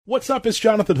What's up? It's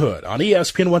Jonathan Hood on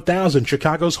ESPN 1000,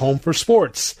 Chicago's home for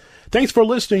sports. Thanks for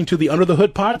listening to the Under the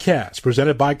Hood podcast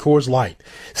presented by Coors Light.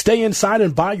 Stay inside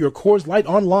and buy your Coors Light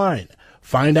online.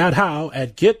 Find out how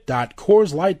at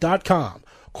get.coorslight.com.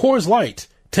 Coors Light,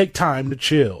 take time to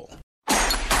chill.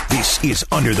 This is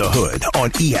Under the Hood on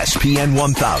ESPN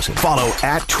 1000. Follow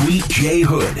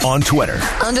 @TweetJHood on Twitter.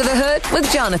 Under the Hood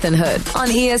with Jonathan Hood on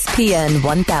ESPN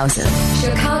 1000.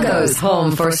 Chicago's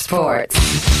home for sports.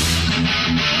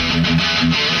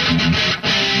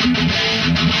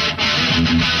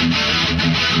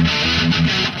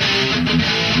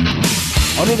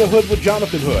 Under the Hood with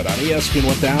Jonathan Hood on ESPN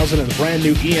 1000 and the brand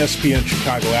new ESPN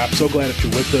Chicago app. So glad that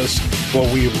you're with us.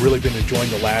 Well, we've really been enjoying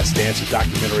The Last Dance, a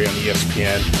documentary on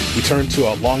ESPN. We turn to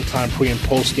a longtime pre- and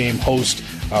post-game host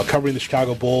covering the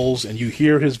Chicago Bulls, and you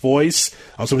hear his voice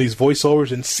on some of these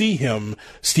voiceovers and see him.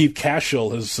 Steve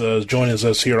Cashel is joining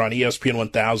us here on ESPN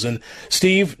 1000.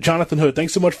 Steve, Jonathan Hood,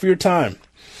 thanks so much for your time.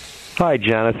 Hi,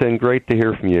 Jonathan. Great to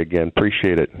hear from you again.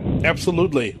 Appreciate it.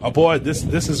 Absolutely. Oh, boy, this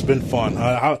has been fun.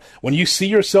 When you see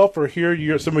yourself or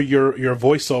hear some of your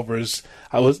voiceovers,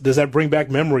 does that bring back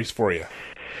memories for you?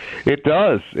 It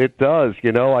does. It does.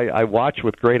 You know, I watch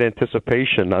with great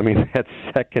anticipation. I mean, that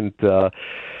second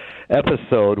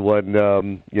episode when,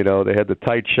 they had the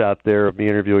tight shot there of me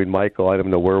interviewing Michael. I don't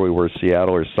know where we were,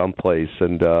 Seattle or someplace,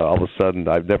 and all of a sudden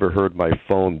I've never heard my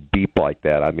phone beep like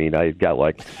that. I mean, I got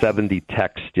like 70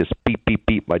 texts, just beep, beep,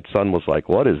 beep. My son was like,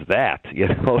 what is that? You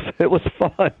know, so it was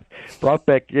fun. Brought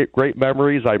back great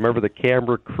memories. I remember the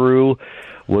camera crew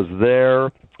was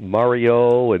there,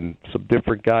 Mario and some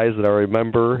different guys that I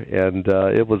remember, and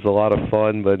it was a lot of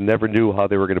fun, but never knew how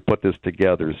they were going to put this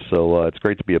together. So it's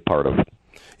great to be a part of.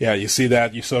 Yeah, you see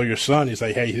that. You saw your son. He's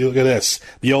like, hey, look at this.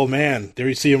 The old man. There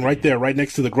you see him right there, right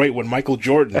next to the great one, Michael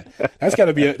Jordan. That's got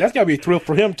to be a thrill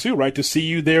for him, too, right, to see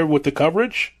you there with the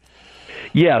coverage?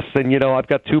 Yes, and, I've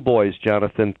got two boys,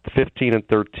 Jonathan, 15 and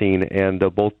 13, and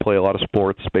both play a lot of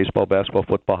sports, baseball, basketball,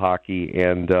 football, hockey,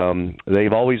 and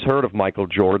they've always heard of Michael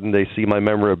Jordan. They see my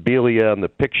memorabilia and the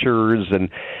pictures,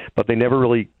 but they never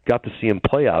really got to see him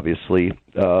play, obviously.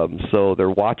 So they're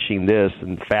watching this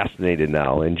and fascinated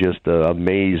now and just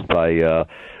amazed by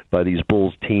these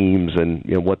Bulls teams and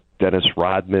what Dennis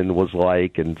Rodman was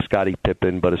like and Scottie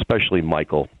Pippen, but especially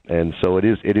Michael. And so it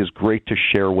is great to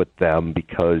share with them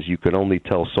because you can only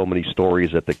tell so many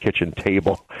stories at the kitchen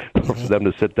table. For them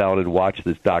to sit down and watch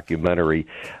this documentary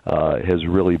has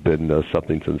really been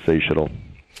something sensational.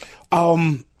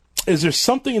 Is there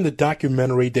something in the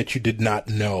documentary that you did not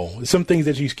know? Some things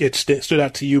that stood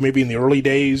out to you maybe in the early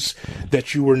days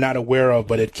that you were not aware of,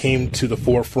 but it came to the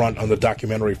forefront on the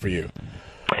documentary for you?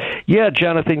 Yeah,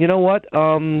 Jonathan, you know what?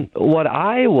 What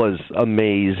I was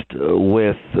amazed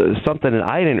with, something that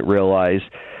I didn't realize,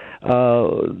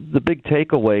 the big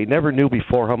takeaway, never knew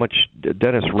before how much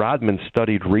Dennis Rodman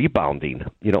studied rebounding,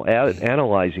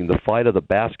 analyzing the flight of the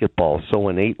basketball so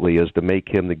innately as to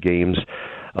make him the game's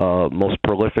most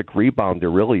prolific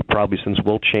rebounder, really, probably since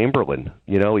Wilt Chamberlain.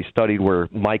 He studied where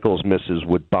Michael's misses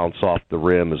would bounce off the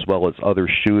rim as well as other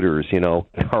shooters,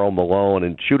 Karl Malone,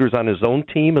 and shooters on his own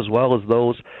team as well as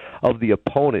those of the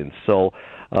opponents. So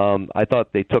I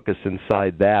thought they took us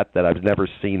inside that I've never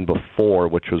seen before,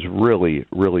 which was really,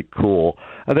 really cool.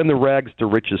 And then the rags to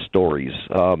riches stories.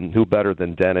 Who better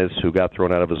than Dennis, who got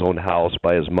thrown out of his own house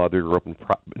by his mother, grew up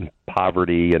in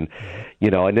poverty, and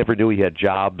I never knew he had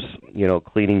jobs,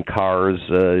 cleaning cars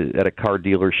at a car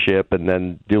dealership, and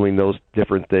then doing those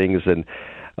different things. And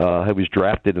he was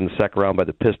drafted in the second round by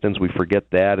the Pistons. We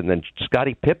forget that. And then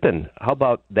Scottie Pippen. How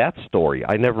about that story?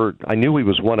 I knew he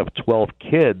was one of 12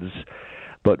 kids,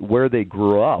 but where they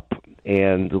grew up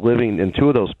and living, and two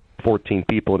of those 14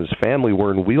 people in his family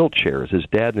were in wheelchairs, his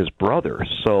dad and his brother.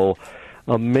 So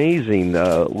amazing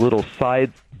little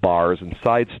sidebars and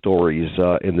side stories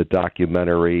in the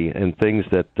documentary, and things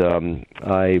that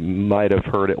I might have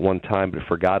heard at one time but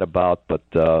forgot about, but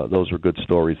those were good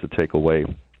stories to take away.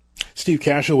 Steve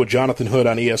Cashel with Jonathan Hood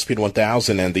on ESPN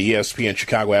 1000 and the ESPN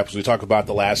Chicago app as we talk about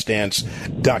the Last Dance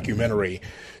documentary.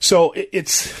 So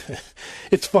it's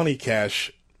funny,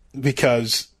 Cash,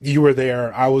 because you were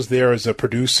there. I was there as a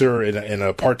producer and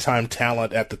a part-time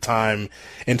talent at the time.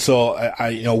 And so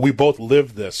we both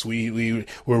lived this. We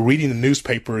were reading the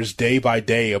newspapers day by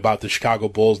day about the Chicago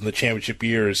Bulls and the championship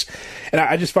years. And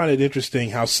I just find it interesting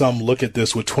how some look at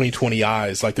this with 2020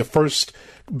 eyes. Like the first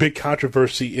big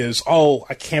controversy is,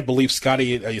 I can't believe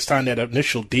Scottie signed that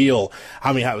initial deal.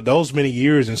 I mean, those many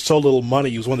years and so little money.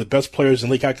 He was one of the best players in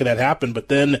the league. How could that happen? But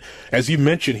then, as you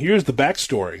mentioned, here's the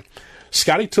backstory.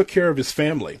 Scotty took care of his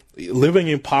family, living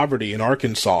in poverty in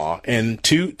Arkansas, and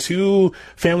two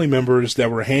family members that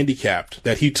were handicapped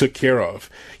that he took care of.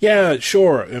 Yeah,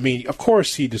 sure. I mean, of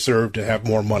course he deserved to have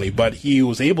more money, but he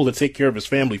was able to take care of his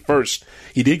family first.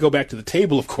 He did go back to the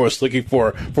table, of course, looking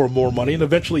for more money, and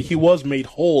eventually he was made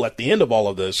whole at the end of all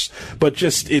of this. But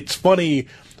just, it's funny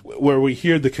where we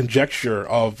hear the conjecture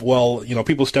of, well,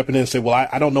 people stepping in and say, well,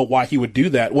 I don't know why he would do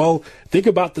that. Well, think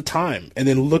about the time and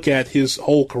then look at his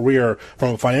whole career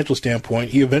from a financial standpoint.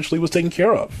 He eventually was taken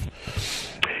care of.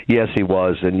 Yes, he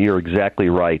was, and you're exactly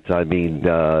right. I mean,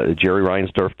 Jerry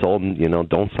Reinsdorf told him,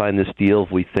 don't sign this deal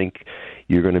if we think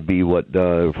you're going to be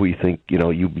if we think,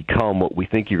 you become what we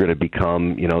think you're going to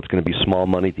become. It's going to be small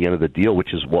money at the end of the deal,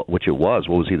 which it was.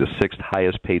 What was he, the sixth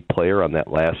highest paid player on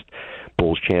that last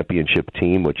Bulls championship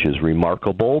team, which is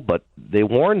remarkable, but they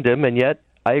warned him, and yet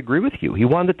I agree with you. He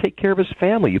wanted to take care of his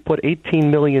family. You put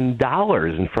 $18 million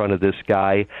in front of this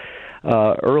guy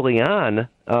early on,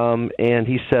 and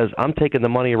he says, I'm taking the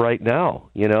money right now.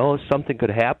 Something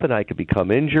could happen. I could become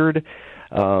injured.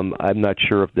 I'm not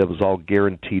sure if that was all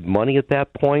guaranteed money at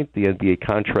that point. The NBA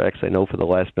contracts, I know for the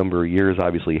last number of years,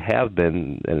 obviously have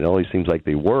been, and it always seems like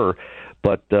they were.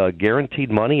 But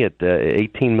guaranteed money at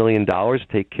 $18 million to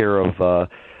take care of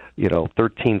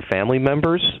 13 family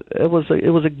members, it was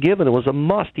a given. It was a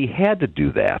must. He had to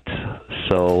do that.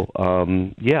 So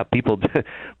people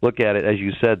look at it, as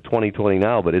you said, 2020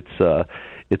 now, but it's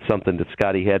something that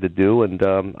Scotty had to do, and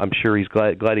I'm sure he's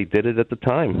glad he did it at the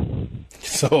time.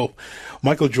 So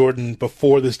Michael Jordan,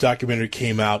 before this documentary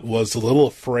came out, was a little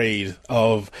afraid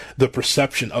of the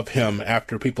perception of him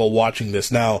after people watching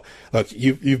this. Now, look,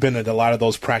 you've been at a lot of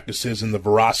those practices, and the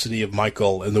veracity of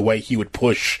Michael and the way he would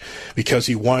push, because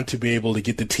he wanted to be able to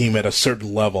get the team at a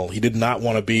certain level. He did not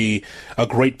want to be a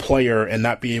great player and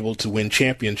not be able to win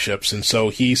championships, and so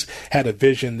he's had a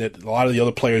vision that a lot of the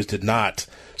other players did not.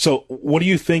 So what do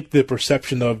you think the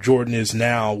perception of Jordan is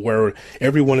now, where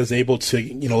everyone is able to,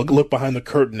 look behind the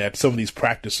curtain at some of these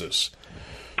practices?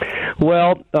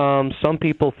 Well, some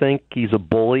people think he's a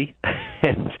bully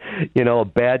and, a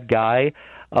bad guy.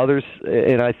 Others,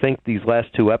 and I think these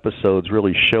last two episodes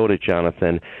really showed it,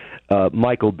 Jonathan,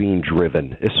 Michael being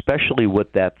driven, especially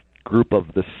with that group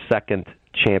of the second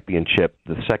championship,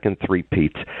 the second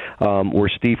three-peat, where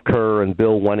Steve Kerr and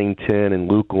Bill Wennington and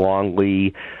Luke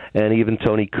Longley and even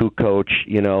Tony Kukoc,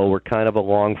 were kind of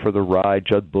along for the ride.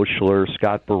 Judd Bushler,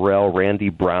 Scott Burrell, Randy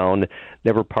Brown,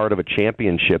 never part of a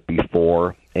championship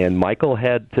before. And Michael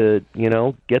had to,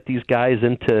 get these guys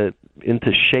into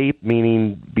shape,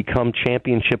 meaning become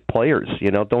championship players.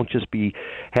 Don't just be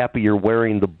happy you're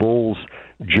wearing the Bulls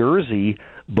jersey,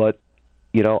 but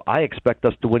I expect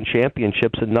us to win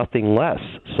championships and nothing less.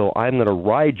 So I'm going to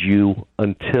ride you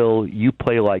until you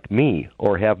play like me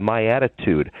or have my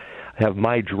attitude, have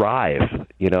my drive,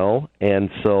 And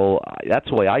so that's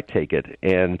the way I take it.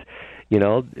 And, he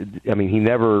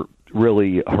never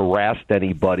really harassed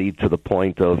anybody to the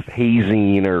point of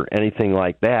hazing or anything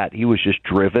like that. He was just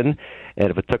driven. And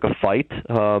if it took a fight,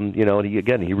 and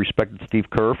he respected Steve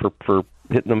Kerr for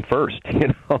hitting him first,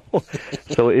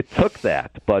 So it took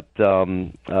that. But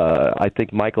I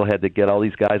think Michael had to get all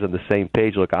these guys on the same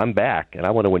page. Look, I'm back, and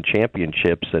I want to win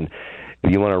championships. And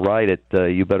if you want to ride it,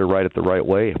 you better ride it the right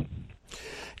way.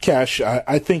 Cash,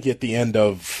 I think at the end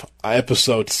of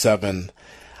episode 7,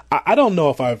 I don't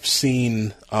know if I've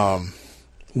seen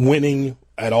winning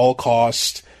at all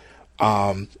costs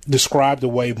described the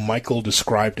way Michael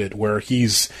described it, where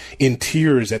he's in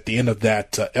tears at the end of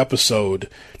that episode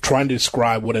trying to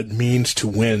describe what it means to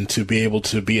win, to be able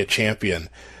to be a champion.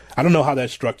 I don't know how that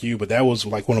struck you, but that was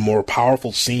like one of the more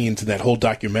powerful scenes in that whole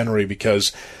documentary,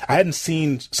 because I hadn't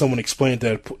seen someone explain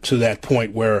that to that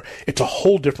point where it's a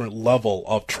whole different level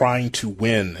of trying to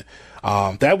win.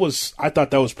 I thought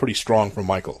that was pretty strong from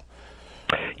Michael.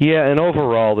 Yeah, and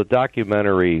overall, the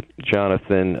documentary,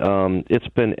 Jonathan, it's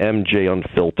been MJ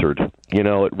unfiltered.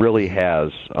 It really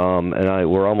has. And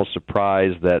we're almost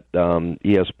surprised that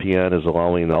ESPN is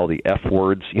allowing all the F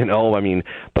words,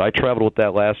 But I traveled with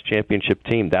that last championship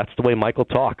team. That's the way Michael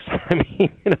talks.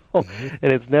 And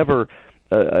it's never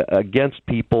against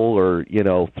people or,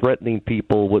 threatening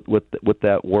people with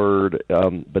that word.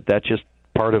 But that's just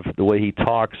part of the way he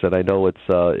talks, and I know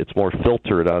it's more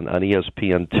filtered on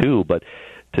ESPN too. But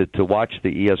to watch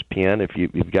the ESPN, if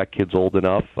you've got kids old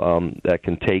enough that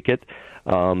can take it,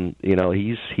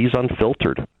 he's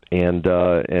unfiltered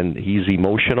and he's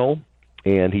emotional,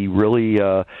 and he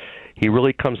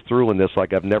really comes through in this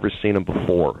like I've never seen him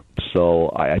before.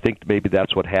 So I think maybe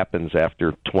that's what happens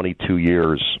after 22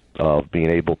 years of being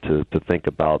able to think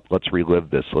about, let's relive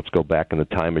this, let's go back in the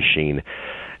time machine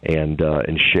and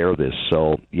share this.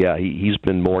 So, yeah, he's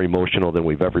been more emotional than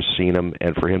we've ever seen him,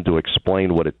 and for him to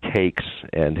explain what it takes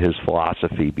and his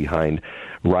philosophy behind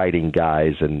riding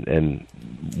guys and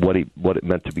what it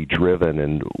meant to be driven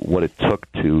and what it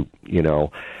took to,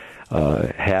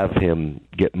 have him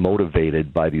get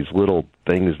motivated by these little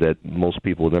things that most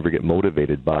people would never get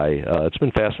motivated by. It's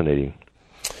been fascinating.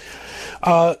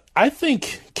 I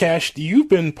think, Cash, you've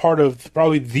been part of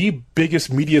probably the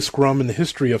biggest media scrum in the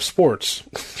history of sports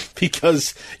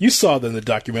because you saw them in the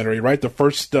documentary, right? The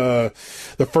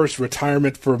first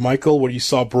retirement for Michael, where you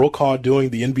saw Brokaw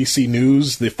doing the NBC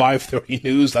News, the 5:30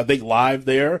 News, I think live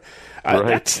there.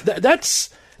 Right.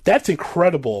 That's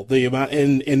incredible. The amount,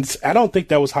 and I don't think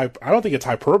that was I don't think it's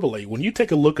hyperbole. When you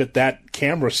take a look at that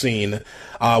camera scene,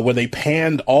 where they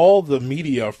panned all the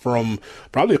media from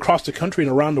probably across the country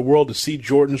and around the world to see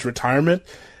Jordan's retirement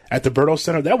at the Berto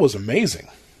Center, that was amazing.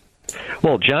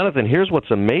 Well, Jonathan, here's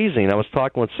what's amazing. I was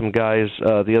talking with some guys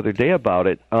the other day about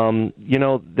it.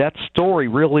 That story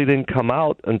really didn't come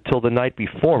out until the night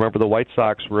before. Remember, the White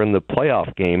Sox were in the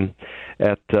playoff game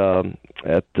at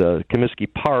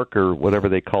Comiskey Park, or whatever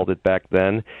they called it back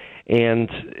then. And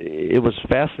it was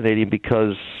fascinating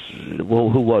because, well,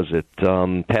 who was it?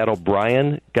 Pat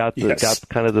O'Brien got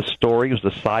kind of the story. He was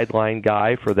the sideline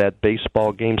guy for that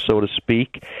baseball game, so to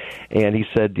speak. And he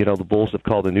said, the Bulls have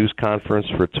called a news conference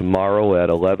for tomorrow at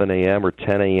 11 a.m. or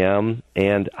 10 a.m.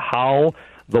 And how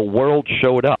the world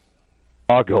showed up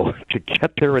to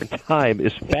get there in time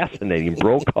is fascinating.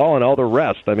 Brokaw and all the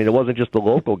rest. I mean, it wasn't just the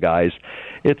local guys.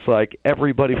 It's like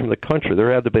everybody from the country.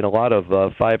 There had to have been a lot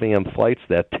of 5 a.m. flights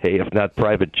that day, if not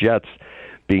private jets,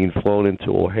 being flown into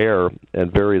O'Hare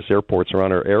and various airports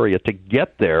around our area to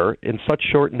get there in such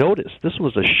short notice. This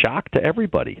was a shock to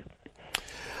everybody.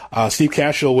 Steve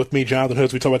Cashel with me, Jonathan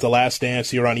Hood. We talk about The Last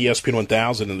Dance here on ESPN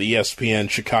 1000 and the ESPN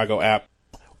Chicago app.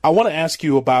 I want to ask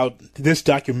you about this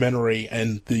documentary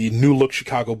and the new look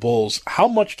Chicago Bulls. How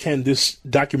much can this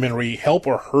documentary help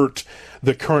or hurt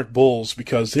the current Bulls?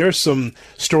 Because there's some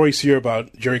stories here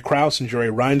about Jerry Krause and Jerry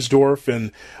Reinsdorf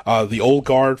and the old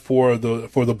guard for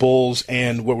the Bulls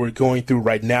and what we're going through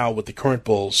right now with the current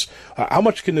Bulls. How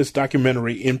much can this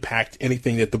documentary impact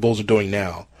anything that the Bulls are doing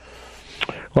now?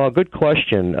 Well, good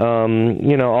question.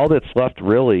 All that's left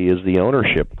really is the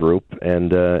ownership group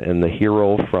and the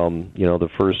hero from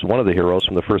one of the heroes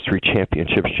from the first 3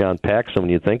 championships, John Paxson. When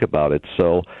you think about it,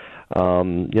 so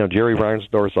Jerry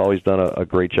Reinsdorf's always done a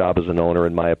great job as an owner,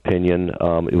 in my opinion.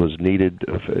 It was needed.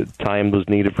 Time was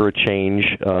needed for a change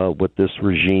with this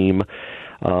regime.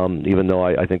 Even though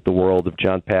I think the world of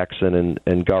John Paxson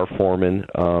and Gar Forman.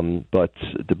 But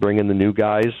to bring in the new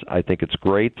guys, I think it's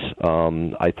great.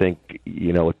 I think,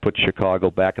 it puts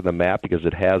Chicago back on the map because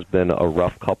it has been a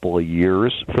rough couple of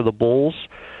years for the Bulls,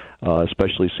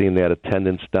 especially seeing that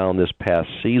attendance down this past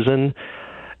season.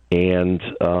 And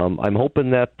I'm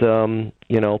hoping that,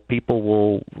 people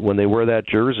will, when they wear that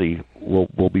jersey,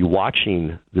 will be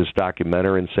watching this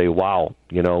documentary and say, wow,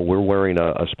 we're wearing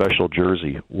a special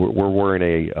jersey. We're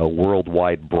wearing a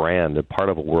worldwide brand, a part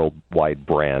of a worldwide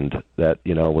brand that,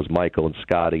 was Michael and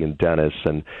Scotty and Dennis,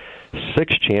 and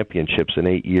 6 championships in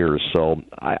 8 years. So,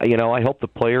 I hope the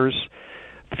players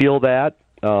feel that.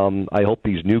 I hope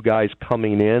these new guys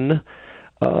coming in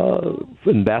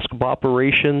basketball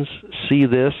operations see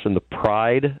this and the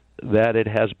pride that it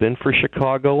has been for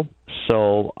Chicago.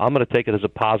 So I'm going to take it as a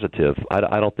positive.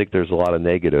 I don't think there's a lot of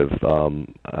negative.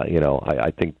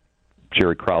 I think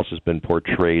Jerry Krause has been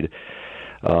portrayed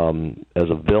as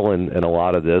a villain in a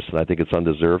lot of this, and I think it's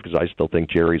undeserved because I still think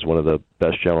Jerry's one of the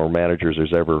best general managers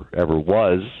there's ever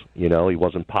was. He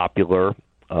wasn't popular.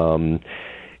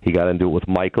 He got into it with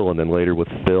Michael and then later with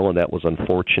Phil, and that was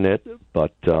unfortunate.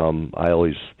 But I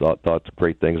always thought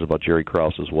great things about Jerry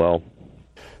Krause as well.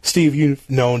 Steve, you've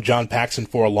known John Paxson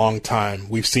for a long time.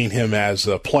 We've seen him as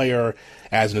a player,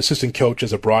 as an assistant coach,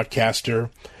 as a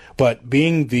broadcaster. But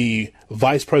being the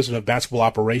vice president of basketball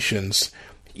operations,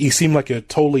 he seemed like a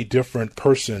totally different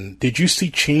person. Did you see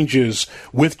changes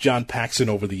with John Paxson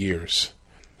over the years?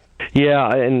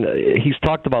 Yeah, and he's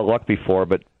talked about luck before,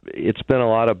 but it's been a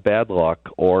lot of bad luck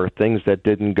or things that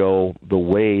didn't go the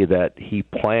way that he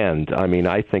planned. I mean,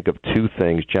 I think of 2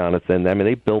 things, Jonathan. I mean,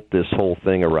 they built this whole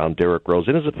thing around Derrick Rose.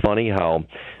 And isn't it funny how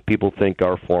people think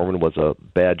Gar Forman was a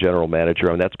bad general manager?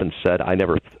 I mean, that's been said. I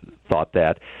never thought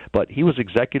that. But he was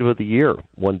executive of the year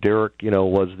when Derrick,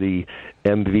 was the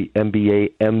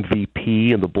NBA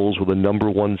MVP and the Bulls were the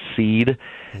number 1 seed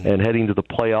and heading to the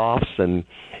playoffs. And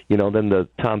then the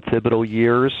Tom Thibodeau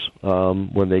years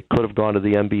when they could have gone to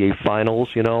the NBA Finals,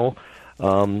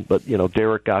 But,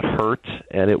 Derek got hurt,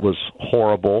 and it was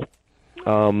horrible.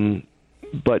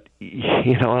 But,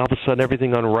 all of a sudden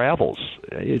everything unravels.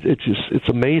 It's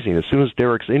amazing. As soon as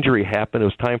Derek's injury happened, it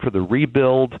was time for the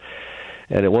rebuild,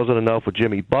 and it wasn't enough with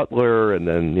Jimmy Butler, and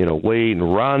then, Wade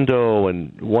and Rondo,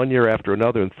 and one year after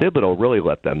another, and Thibodeau really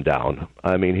let them down.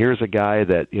 I mean, here's a guy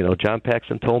that, John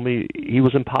Paxson told me he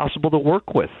was impossible to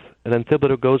work with. And then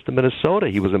Thibodeau goes to Minnesota.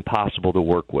 He was impossible to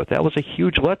work with. That was a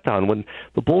huge letdown. When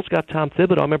the Bulls got Tom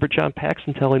Thibodeau, I remember John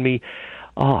Paxson telling me,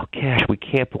 "Oh, Cash, we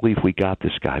can't believe we got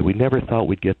this guy. We never thought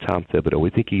we'd get Tom Thibodeau.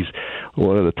 We think he's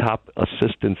one of the top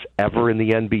assistants ever in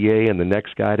the NBA, and the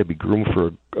next guy to be groomed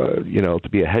for, to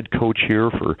be a head coach here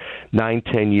for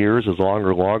 9-10 years is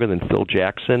longer than Phil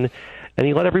Jackson." And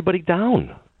he let everybody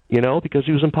down, because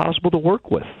he was impossible to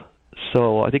work with.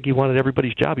 So I think he wanted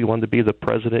everybody's job. He wanted to be the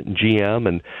president and GM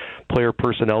and player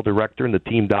personnel director and the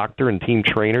team doctor and team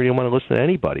trainer. He didn't want to listen to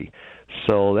anybody.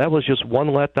 So that was just one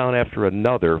letdown after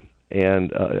another,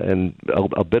 and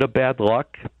a bit of bad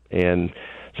luck and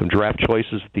some draft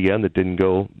choices at the end that didn't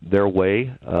go their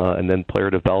way, and then player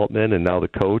development and now the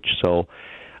coach. So,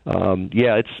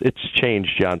 it's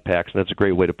changed, John Paxson. That's a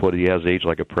great way to put it. He has aged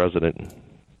like a president.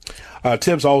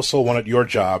 Tibbs also wanted your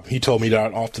job. He told me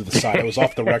that off to the side. It was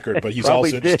off the record, but he's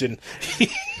also interested in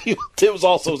Tibbs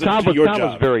also was interested in your job.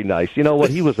 Tom was very nice. You know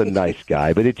what? He was a nice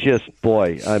guy, but it just,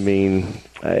 it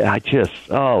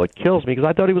kills me because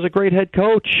I thought he was a great head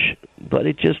coach, but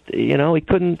it just, he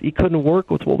couldn't work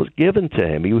with what was given to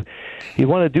him. He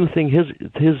wanted to do things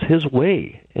his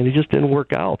way, and it just didn't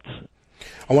work out.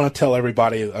 I want to tell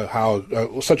everybody how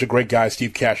such a great guy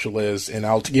Steve Cashel is, and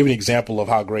I'll give you an example of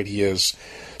how great he is.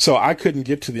 So I couldn't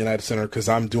get to the United Center because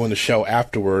I'm doing the show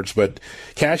afterwards, but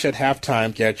Cash at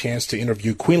halftime got a chance to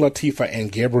interview Queen Latifah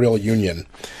and Gabrielle Union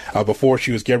before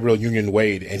she was Gabrielle Union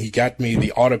Wade, and he got me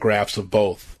the autographs of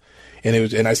both.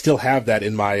 And I still have that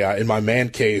in my man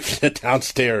cave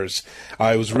downstairs.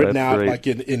 It was written out great. Like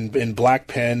in black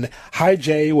pen. Hi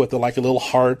Jay with a little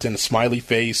heart and a smiley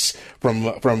face from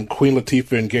Queen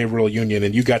Latifah and Gabrielle Union,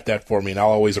 and you got that for me, and I'll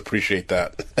always appreciate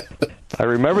that. I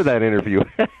remember that interview.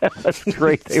 That's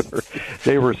great.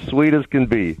 They were sweet as can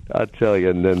be, I tell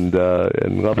you,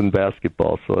 and loving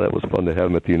basketball. So that was fun to have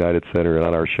them at the United Center and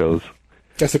on our shows.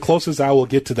 That's the closest I will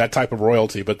get to that type of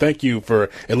royalty, but thank you for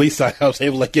at least I was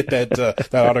able to get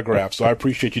that autograph. So I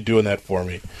appreciate you doing that for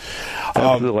me.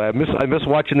 Absolutely, I miss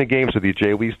watching the games with you,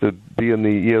 Jay. We used to be in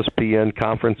the ESPN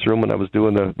conference room when I was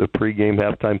doing the pregame,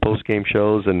 halftime, postgame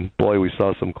shows, and boy, we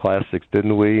saw some classics,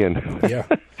 didn't we? And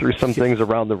threw some things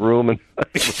around the room, and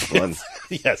it was fun.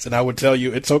 Yes, and I would tell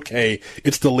you, it's okay.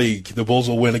 It's the league. The Bulls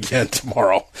will win again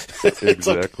tomorrow.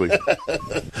 Exactly.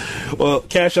 Well,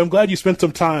 Cash, I'm glad you spent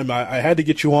some time. I had to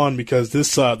get you on because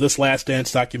this Last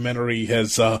Dance documentary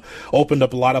has opened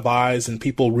up a lot of eyes, and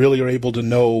people really are able to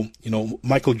know,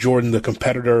 Michael Jordan, the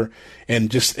competitor,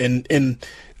 and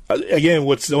again,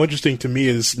 what's so interesting to me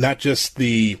is not just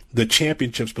the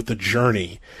championships, but the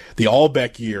journey, the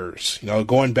Allbeck years,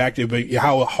 going back to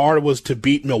how hard it was to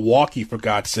beat Milwaukee, for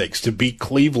God's sakes, to beat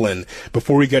Cleveland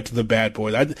before we got to the bad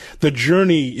boys. The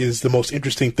journey is the most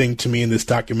interesting thing to me in this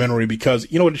documentary because,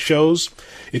 you know what it shows?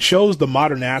 It shows the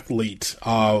modern athlete,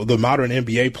 the modern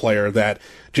NBA player that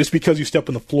just because you step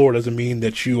on the floor doesn't mean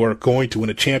that you are going to win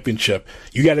a championship.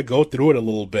 You got to go through it a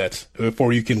little bit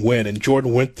before you can win. And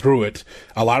Jordan went through it.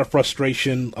 A lot of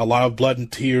frustration, a lot of blood and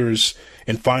tears,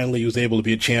 and finally he was able to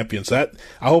be a champion. So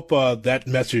I hope that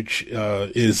message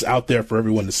is out there for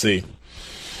everyone to see.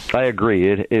 I agree.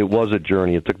 It was a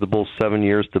journey. It took the Bulls 7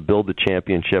 years to build the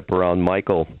championship around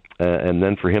Michael, and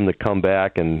then for him to come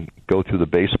back and go through the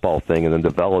baseball thing and then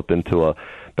develop into a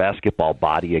basketball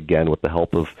body again with the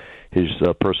help of his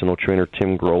personal trainer,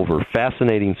 Tim Grover.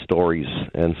 Fascinating stories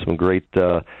and some great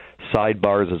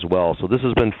sidebars as well. So this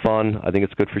has been fun. I think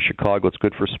it's good for Chicago. It's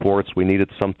good for sports. We needed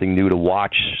something new to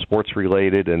watch,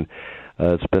 sports-related, and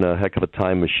it's been a heck of a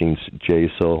time machine,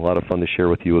 Jay, so a lot of fun to share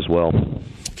with you as well.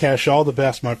 Cash, all the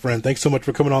best, my friend. Thanks so much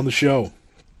for coming on the show.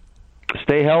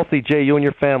 Stay healthy, Jay, you and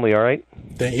your family, all right?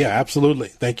 Yeah, absolutely.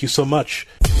 Thank you so much.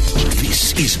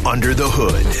 This is Under the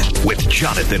Hood with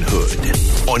Jonathan Hood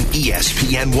on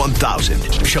ESPN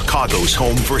 1000, Chicago's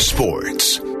home for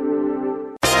sports.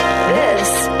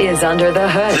 This is Under the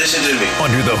Hood. Listen to me.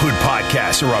 Under the Hood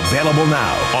podcasts are available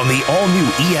now on the all-new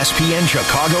ESPN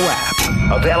Chicago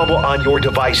app. Available on your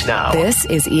device now. This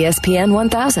is ESPN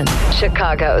 1000,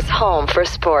 Chicago's home for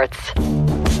sports.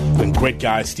 And great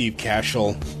guy, Steve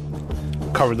Cashel.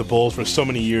 Covered the Bulls for so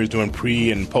many years, doing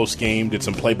pre and post game. Did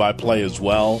some play-by-play as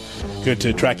well. Good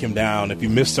to track him down. If you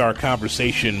missed our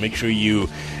conversation, make sure you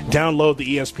download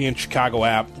the ESPN Chicago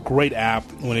app. Great app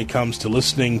when it comes to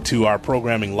listening to our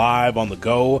programming live on the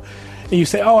go. And you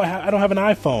say, I don't have an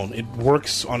iPhone. It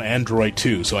works on Android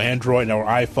too. So Android or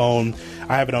iPhone.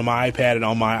 I have it on my iPad and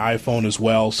on my iPhone as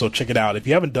well. So check it out. If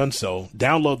you haven't done so,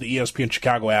 download the ESPN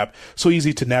Chicago app. So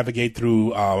easy to navigate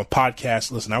through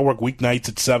podcasts. Listen, I work weeknights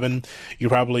at 7. You're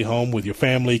probably home with your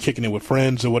family, kicking it with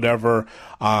friends or whatever.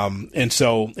 And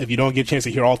so if you don't get a chance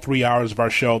to hear all 3 hours of our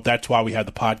show, that's why we have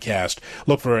the podcast.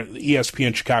 Look for the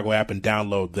ESPN Chicago app and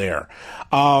download there.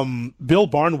 Bill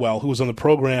Barnwell, who was on the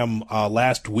program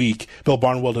last week, Bill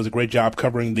Barnwell does a great job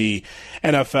covering the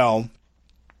NFL.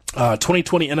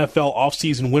 2020 NFL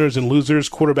offseason winners and losers,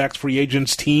 quarterbacks, free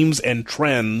agents, teams, and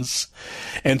trends.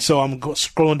 And so I'm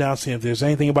scrolling down, seeing if there's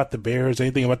anything about the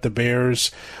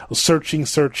Bears,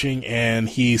 searching, and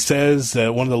he says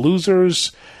that one of the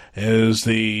losers is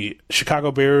the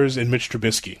Chicago Bears and Mitch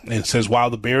Trubisky. And it says, while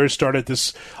the Bears started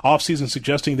this offseason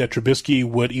suggesting that Trubisky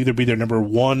would either be their number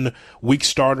 1 week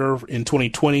starter in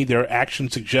 2020, their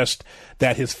actions suggest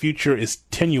that his future is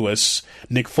tenuous.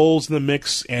 Nick Foles in the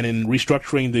mix, and in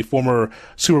restructuring the former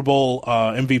Super Bowl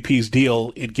MVP's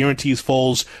deal, it guarantees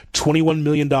Foles $21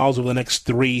 million over the next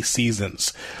 3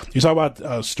 seasons. You talk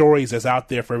about stories that's out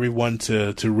there for everyone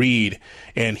to read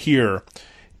and hear.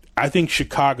 I think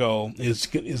Chicago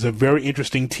is a very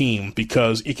interesting team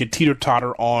because it could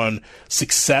teeter-totter on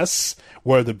success,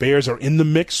 where the Bears are in the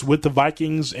mix with the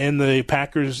Vikings and the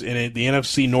Packers in the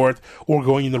NFC North, or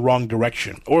going in the wrong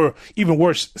direction, or even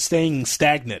worse, staying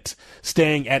stagnant,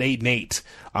 staying at 8-8.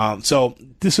 So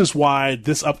this is why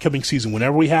this upcoming season,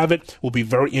 whenever we have it, will be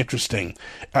very interesting.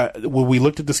 When we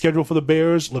looked at the schedule for the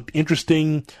Bears, looked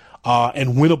interesting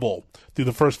and winnable through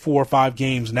the first 4 or 5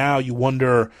 games. Now you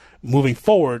wonder, moving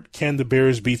forward, can the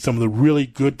Bears beat some of the really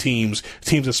good teams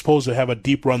that's supposed to have a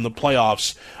deep run in the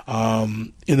playoffs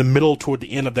in the middle toward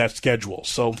the end of that schedule?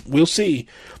 So we'll see.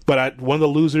 But one of the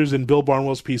losers in Bill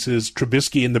Barnwell's piece is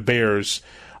Trubisky and the Bears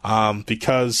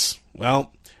because,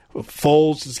 well,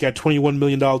 Foles has got $21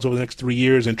 million over the next 3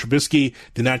 years, and Trubisky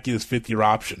did not get his 5th-year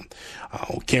option.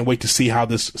 Can't wait to see how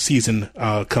this season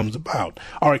comes about.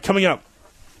 All right, coming up,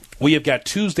 we have got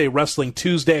Tuesday Wrestling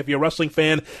Tuesday. If you're a wrestling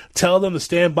fan, tell them to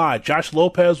stand by. Josh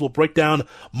Lopez will break down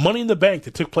Money in the Bank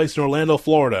that took place in Orlando,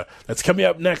 Florida. That's coming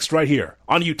up next right here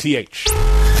on UTH.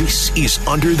 This is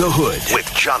Under the Hood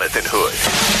with Jonathan Hood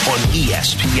on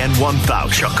ESPN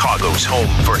 1000, Chicago's home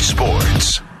for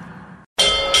sports.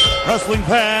 Wrestling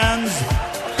fans,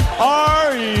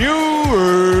 are you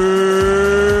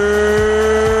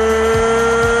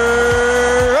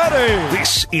ready?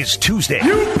 This is Tuesday.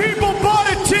 You people bought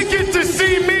a ticket to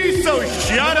see me, so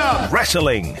shut up.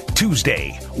 Wrestling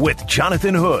Tuesday with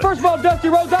Jonathan Hood. First of all, Dusty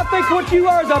Rhodes, I think what you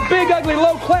are is a big, ugly,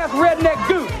 low-class redneck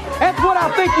goose. That's what I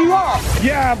think you are.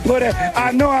 Yeah, I'm pretty.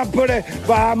 I know I'm pretty.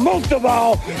 But I'm most of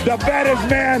all the baddest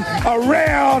man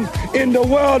around in the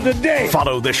world today.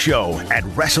 Follow the show at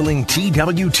Wrestling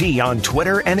TWT on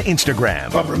Twitter and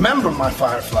Instagram. But remember, my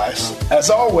fireflies, as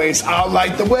always, I'll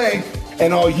light the way.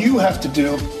 And all you have to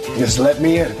do is let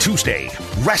me in. Tuesday,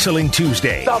 Wrestling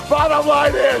Tuesday. The bottom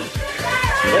line is,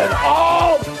 in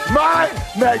all my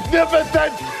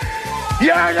magnificence,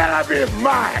 you're gonna be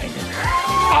mine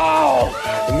all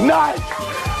night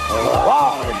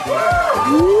long.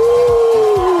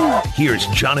 Woo! Here's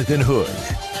Jonathan Hood.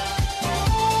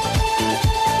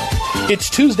 It's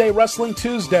Tuesday, Wrestling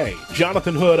Tuesday.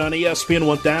 Jonathan Hood on ESPN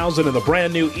 1000 and the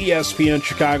brand new ESPN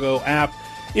Chicago app.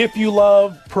 If you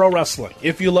love pro wrestling,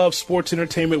 if you love sports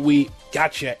entertainment, we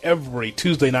got you every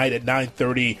Tuesday night at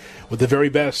 9:30 with the very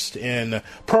best in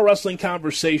pro wrestling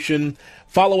conversation.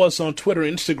 Follow us on Twitter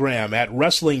and Instagram at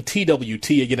Wrestling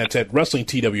TWT. Again, that's at Wrestling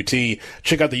TWT.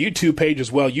 Check out the YouTube page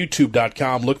as well,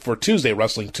 youtube.com. Look for Tuesday,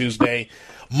 Wrestling Tuesday.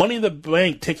 Money in the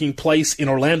Bank taking place in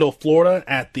Orlando, Florida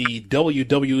at the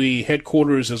WWE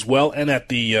headquarters as well, and at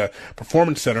the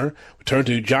Performance Center. We turn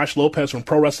to Josh Lopez from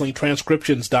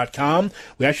ProWrestlingTranscriptions.com.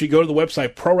 We actually go to the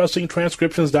website,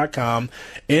 ProWrestlingTranscriptions.com.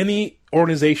 Any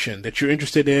organization that you're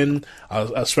interested in,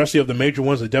 especially of the major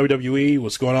ones, the WWE,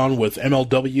 what's going on with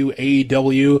MLW,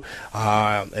 AEW,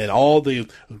 and all the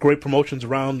great promotions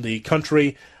around the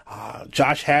country,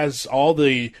 Josh has all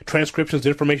the transcriptions, the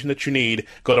information that you need.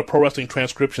 Go to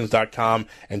ProWrestlingTranscriptions.com,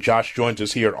 and Josh joins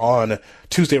us here on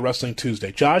Tuesday Wrestling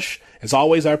Tuesday. Josh, as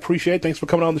always, I appreciate it. Thanks for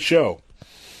coming on the show.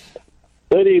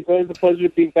 It's always a pleasure to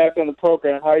be back on the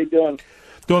program. How are you doing?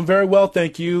 Doing very well,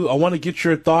 thank you. I want to get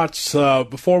your thoughts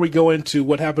before we go into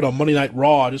what happened on Monday Night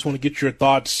Raw. I just want to get your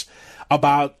thoughts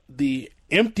about the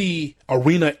empty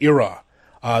arena era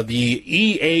the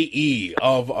EAE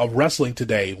of wrestling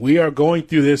today. We are going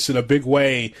through this in a big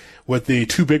way with the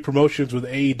two big promotions with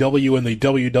AEW and the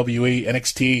WWE,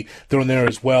 NXT thrown there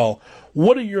as well.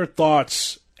 What are your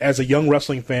thoughts as a young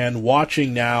wrestling fan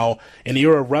watching now an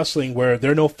era of wrestling where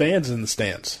there are no fans in the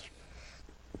stands?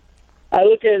 I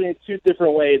look at it in two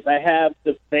different ways. I have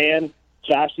the fan,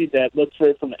 Joshy, that looks for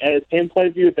it from an entertainment point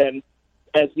of view. Then,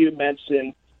 as you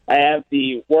mentioned, I have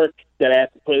the work that I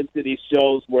have to put into these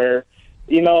shows where,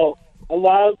 you know, a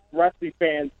lot of wrestling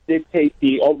fans dictate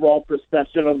the overall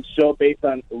perception of the show based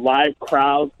on live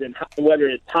crowds and whether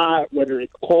it's hot, whether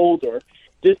it's cold, or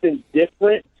just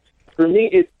indifferent. For me,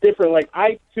 it's different. Like,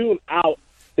 I tune out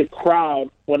the crowd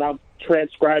when I'm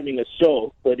transcribing a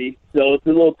show, buddy. So it's a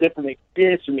little different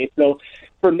experience for me. So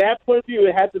from that point of view,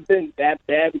 it hasn't been that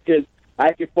bad because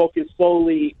I can focus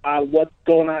solely on what's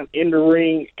going on in the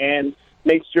ring and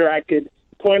make sure I could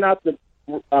point out the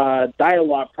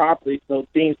dialogue properly so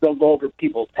things don't go over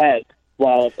people's heads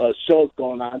while a show's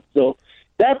going on. So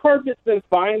that part of it's been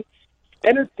fine.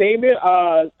 Entertainment,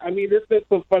 I mean, there's been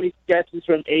some funny sketches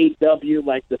from AEW,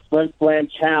 like the Slim Slam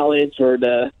Challenge or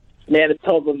the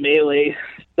Manitoba Melee,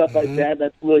 stuff like that.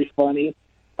 That's really funny.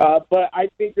 But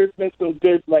I think there's been some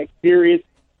good, like, serious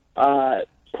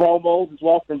promos as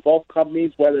well from both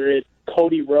companies, whether it's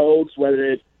Cody Rhodes, whether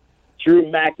it's Drew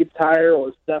McIntyre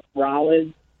or Seth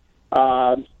Rollins.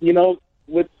 You know,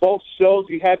 with both shows,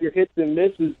 you have your hits and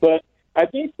misses, but I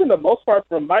think for the most part,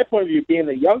 from my point of view, being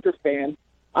a younger fan,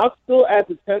 I'm still as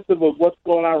attentive of what's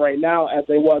going on right now as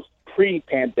I was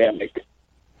pre-pandemic.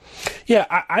 Yeah,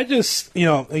 I just, you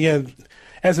know, again,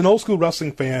 as an old school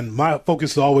wrestling fan, my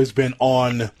focus has always been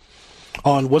on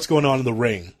what's going on in the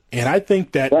ring. And I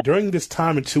think that during this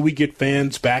time, until we get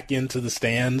fans back into the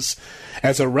stands,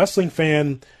 as a wrestling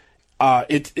fan, I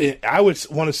would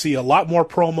want to see a lot more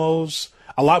promos,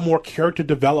 a lot more character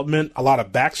development, a lot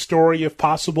of backstory if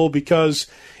possible, because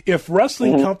if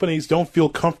wrestling companies don't feel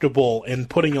comfortable in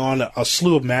putting on a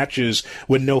slew of matches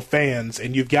with no fans,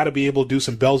 and you've got to be able to do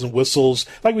some bells and whistles,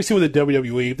 like we see with the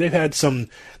WWE,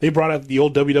 they brought out the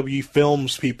old WWE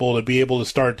Films people to be able to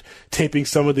start taping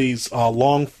some of these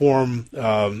long form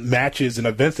matches and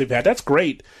events they've had. That's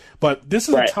great. But this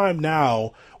is a time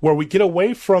now where we get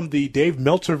away from the Dave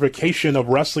Meltzer vacation of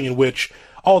wrestling in which,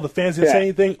 the fans didn't say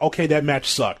anything, okay, that match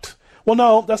sucked. Well,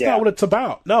 no, that's not what it's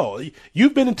about. No,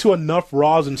 you've been into enough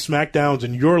Raws and SmackDowns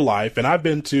in your life, and I've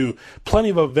been to plenty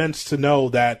of events to know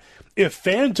that if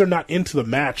fans are not into the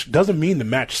match, doesn't mean the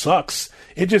match sucks.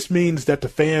 It just means that the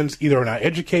fans either are not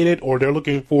educated or they're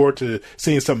looking forward to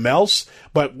seeing something else.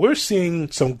 But we're seeing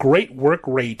some great work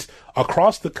rate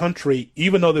across the country,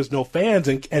 even though there's no fans.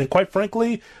 And quite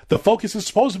frankly, the focus is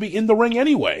supposed to be in the ring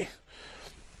anyway.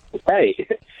 Right.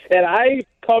 And I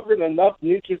covered enough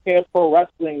New Japan Pro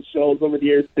Wrestling shows over the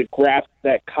years to grasp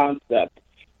that concept.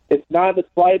 It's not a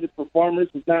slight at performers.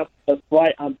 It's not a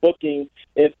slight on booking.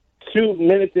 If 2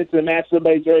 minutes into the match,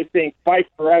 somebody's already saying fight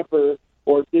forever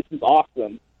or this is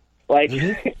awesome. Like,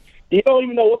 you don't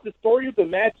even know what the story of the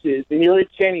match is, and you're already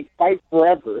chanting fight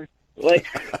forever. Like,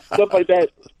 stuff like that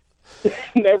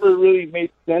never really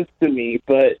made sense to me.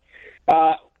 But,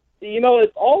 you know,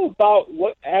 it's all about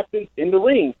what happens in the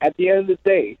ring at the end of the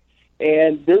day.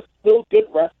 And there's still good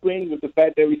wrestling with the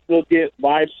fact that we still get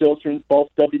live shows from both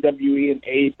WWE and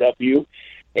AEW.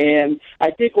 And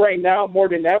I think right now, more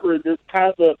than ever, there's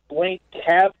kind of a blank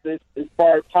canvas as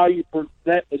far as how you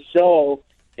present a show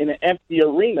in an empty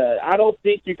arena. I don't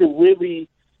think you could really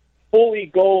fully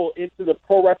go into the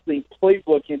pro wrestling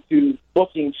playbook into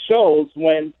booking shows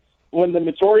when the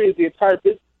majority of the entire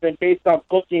business has been based on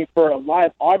booking for a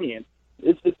live audience.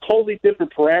 It's totally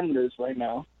different parameters right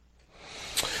now.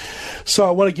 So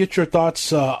I want to get your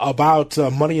thoughts about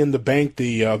Money in the Bank,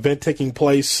 the event taking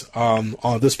place on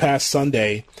this past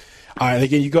Sunday. And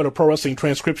again, you go to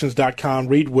ProWrestlingTranscriptions.com,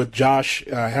 read what Josh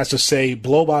has to say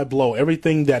blow by blow.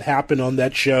 Everything that happened on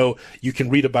that show, you can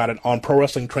read about it on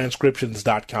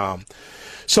ProWrestlingTranscriptions.com.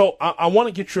 So I want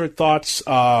to get your thoughts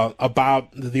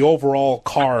about the overall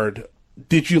card.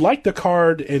 Did you like the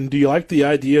card, and do you like the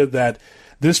idea that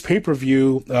this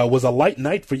pay-per-view was a light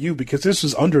night for you because this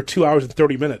was under 2 hours and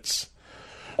 30 minutes?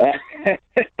 It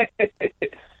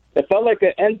felt like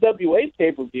an NWA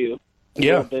pay-per-view.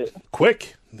 Yeah,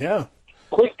 quick. Yeah.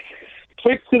 Quick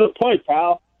to the point,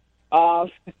 pal. I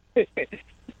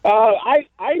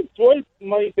enjoyed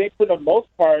Money in the Bank for the most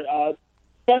part,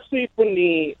 especially from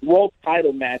the world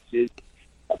title matches.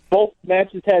 Both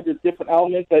matches had their different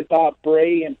elements. I thought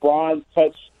Bray and Braun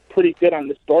touched pretty good on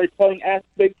the storytelling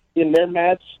aspect in their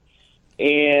match,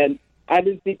 and I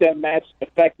didn't think that match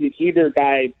affected either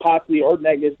guy positively or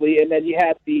negatively. And then you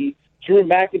had the Drew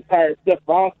McIntyre Seth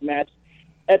Rollins match.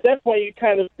 at that point, you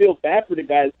kind of feel bad for the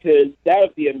guys because that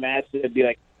would be a match that would be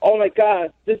like, oh, my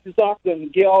God, this is awesome.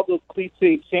 Get all those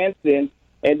cliche chants in.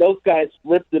 And those guys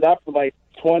ripped it up for like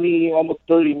 20, almost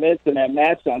 30 minutes in that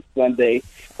match on Sunday.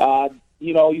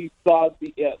 You saw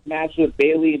the match with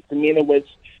Bayley and Tamina, which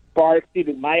far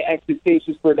exceeded my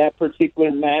expectations for that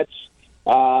particular match.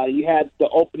 You had the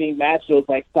opening match that was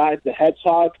like Sonic the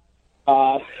Hedgehog.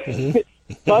 Talking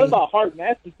about hard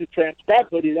matches to transcribe,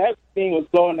 but that thing was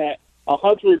going at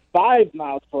 105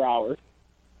 miles per hour.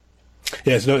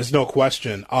 Yeah, there's no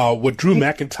question. With Drew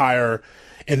McIntyre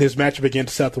in his matchup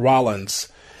against Seth Rollins.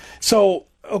 So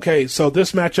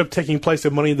this matchup taking place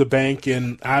at Money in the Bank,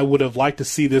 and I would have liked to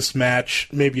see this match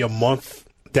maybe a month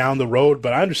down the road,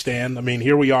 but I understand. I mean,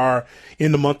 here we are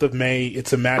in the month of May.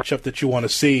 It's a matchup that you want to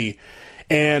see.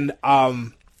 And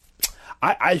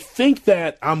I think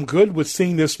that I'm good with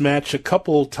seeing this match a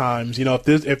couple times.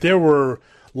 If there were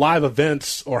live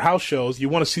events or house shows, you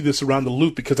want to see this around the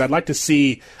loop because I'd like to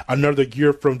see another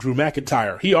year from Drew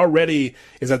McIntyre. He already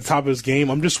is at the top of his game.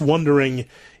 I'm just wondering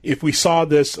if we saw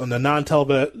this on the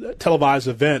non-televised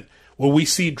event, will we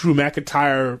see Drew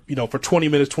McIntyre, for 20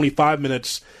 minutes, 25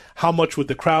 minutes, how much would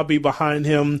the crowd be behind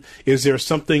him? Is there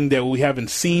something that we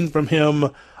haven't seen from him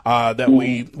that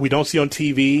we don't see on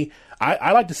TV?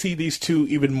 I like to see these two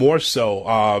even more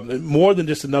so, more than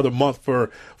just another month,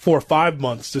 for 4 or 5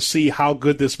 months to see how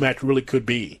good this match really could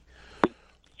be.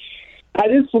 I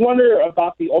just wonder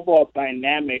about the overall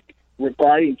dynamic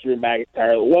regarding Drew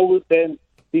McIntyre. What was then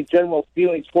the general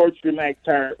feelings for Drew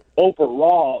McIntyre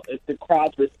overall if the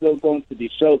crowds were still going to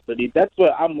these shows? But that's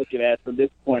what I'm looking at from this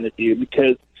point of view,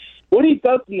 because what he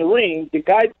does in the ring, the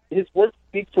guy, his work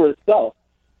speaks for itself.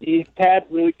 He's had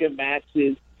really good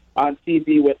matches on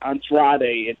TV with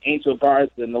Andrade and Angel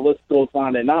Garza, and the list goes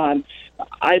on and on.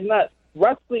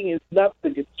 Wrestling is not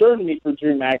to concern me for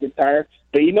Drew McIntyre,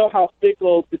 but you know how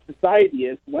fickle the society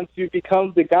is. Once you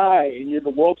become the guy and you're the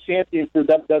world champion for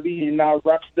WWE, you're now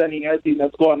representing everything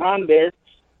that's going on there,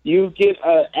 you get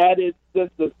an added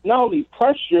sense of not only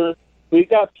pressure, but you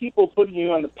got people putting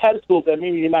you on the pedestal that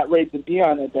maybe you're not ready to be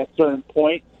on at that certain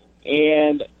point.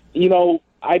 And,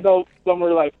 I know some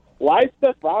are like, why is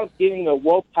Seth Rollins getting a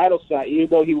world title shot even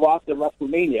though he lost at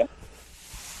WrestleMania?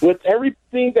 With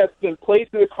everything that's been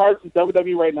placed in the cards in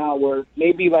WWE right now, where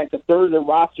maybe like a third of the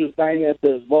roster is dining at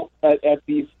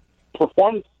these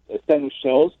performance center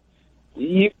shows,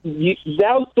 that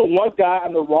was the one guy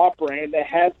on the Raw brand that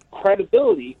has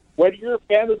credibility. Whether you're a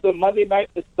fan of the Monday Night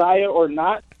Messiah or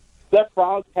not, Seth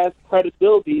Rollins has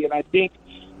credibility, and I think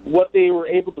what they were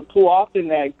able to pull off in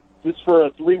that, just for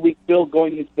a 3-week build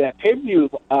going into that pay-per-view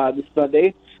this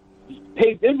Sunday,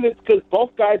 paid dividends because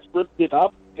both guys ripped it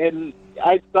up, and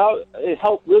I thought it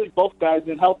helped really both guys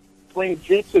and helped bring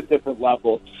Drew to a different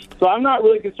level. So I'm not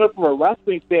really concerned from a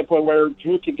wrestling standpoint where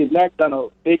Drew can connect on a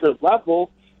bigger level.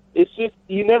 It's just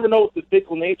you never know what the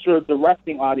fickle nature of the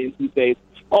wrestling audience these days.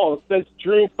 Oh, since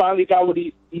Drew finally got what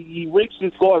he reached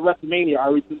his goal at WrestleMania,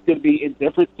 are we just going to be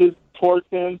indifferent towards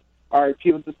him? Are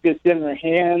people just going to sit in their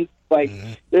hands?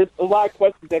 There's a lot of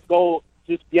questions that go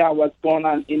just beyond what's going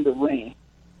on in the ring.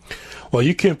 Well,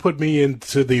 you can put me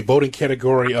into the voting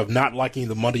category of not liking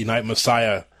the Monday Night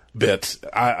Messiah bit.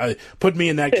 I put me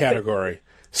in that category.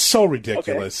 So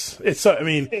ridiculous. Okay. It's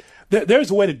there's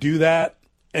a way to do that.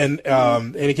 And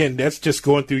again, that's just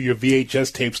going through your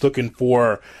VHS tapes looking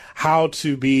for how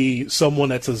to be someone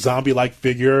that's a zombie-like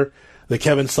figure. The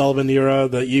Kevin Sullivan era,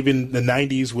 even the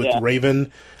 90s with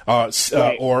Raven,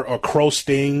 or Crow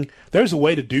Sting. There's a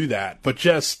way to do that, but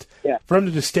just for him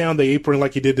to just stay on the apron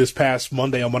like he did this past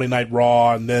Monday on Monday Night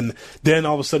Raw, and then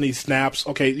all of a sudden he snaps.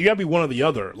 Okay, you got to be one or the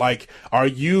other. Like, are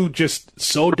you just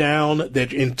so down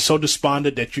and so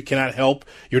despondent that you cannot help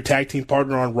your tag team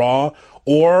partner on Raw,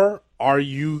 or are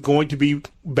you going to be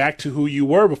back to who you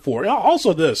were before?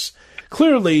 Also,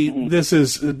 clearly, this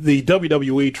is the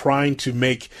WWE trying to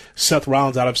make Seth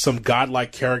Rollins out of some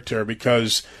godlike character,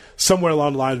 because somewhere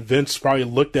along the line, Vince probably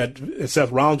looked at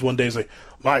Seth Rollins one day and was like,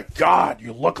 my God,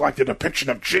 you look like the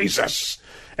depiction of Jesus.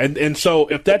 And so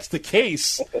if that's the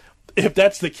case,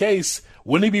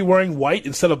 wouldn't he be wearing white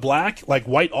instead of black, like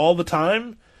white all the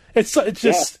time? It's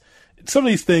just some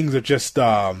of these things are just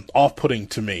off-putting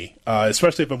to me,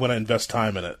 especially if I'm going to invest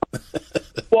time in it.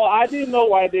 Well, I didn't know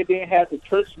why they didn't have the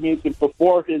church music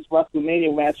before his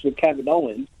WrestleMania match with Kevin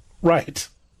Owens. Right.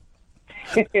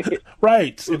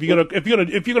 Right. If you're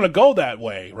gonna go that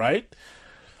way, right?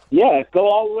 Yeah, go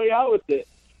all the way out with it.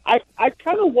 I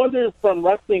kind of wonder from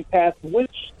wrestling past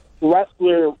which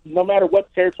wrestler, no matter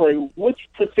what territory, which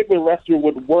particular wrestler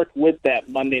would work with that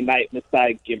Monday Night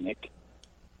Messiah gimmick.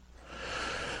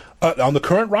 On the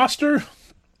current roster?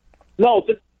 No,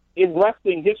 in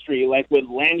wrestling history, like would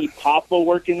Lanny Poffo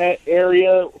work in that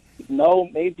area? No,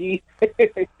 maybe.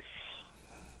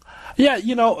 Yeah,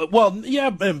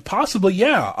 possibly,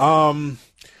 yeah.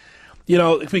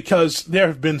 Because there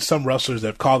have been some wrestlers that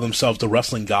have called themselves the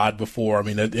wrestling god before. I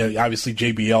mean, obviously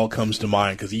JBL comes to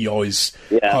mind because he always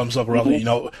called himself a wrestling.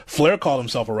 Mm-hmm. Flair called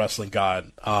himself a wrestling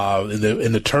god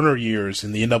in the Turner years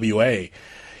in the NWA.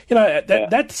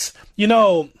 That's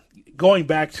going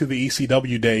back to the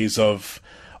ECW days of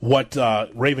what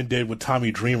Raven did with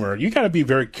Tommy Dreamer. You got to be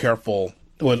very careful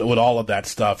with all of that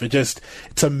stuff.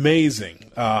 It's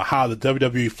amazing how the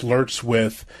WWE flirts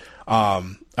with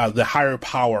the higher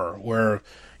power, where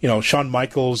Shawn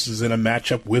Michaels is in a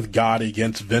matchup with God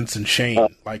against Vince and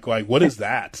Shane. Like what is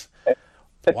that?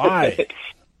 Why?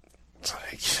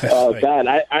 God,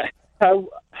 I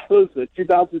was it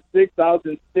 2006? I was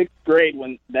in sixth grade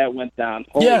when that went down.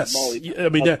 Holy moly. I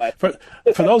mean, for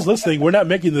those listening, we're not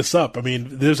making this up. I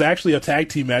mean, there's actually a tag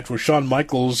team match where Shawn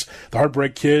Michaels, the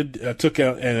Heartbreak Kid, took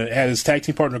and had his tag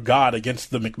team partner God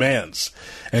against the McMahons,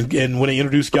 and when he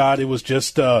introduced God, it was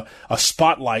just a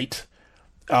spotlight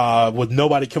with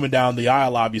nobody coming down the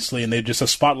aisle, obviously, and they just a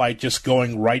spotlight just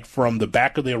going right from the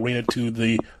back of the arena to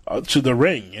the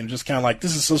ring, and just kind of like,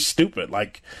 this is so stupid,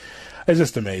 like. It's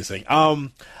just amazing.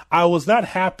 I was not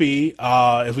happy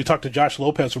as we talked to Josh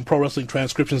Lopez from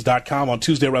ProWrestlingTranscriptions.com on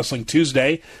Tuesday Wrestling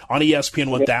Tuesday on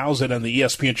ESPN 1000 and the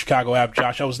ESPN Chicago app.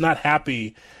 Josh, I was not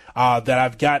happy that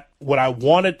I've got what I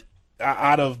wanted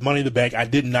out of Money in the Bank. I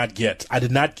did not get. I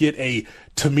did not get a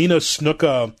Tamina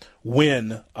Snuka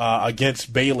win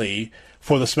against Bayley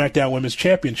for the SmackDown Women's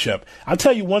Championship. I'll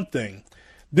tell you one thing.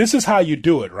 This is how you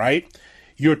do it, right?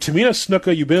 You're Tamina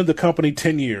Snuka. You've been in the company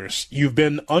 10 years. You've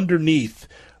been underneath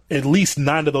at least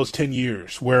 9 of those 10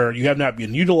 years where you have not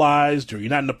been utilized or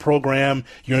you're not in the program,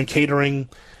 you're in catering,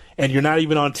 and you're not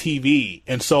even on TV.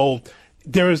 And so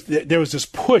there was this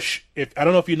push. I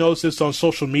don't know if you noticed this on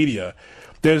social media.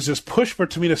 There's this push for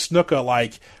Tamina Snuka,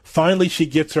 like, finally she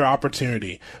gets her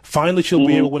opportunity. Finally she'll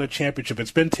be able to win a championship.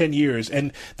 It's been 10 years.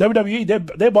 And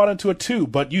WWE, they bought into it too.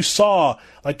 But you saw,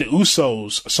 like, the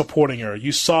Usos supporting her.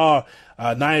 You saw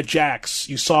Nia Jax.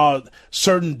 You saw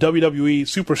certain WWE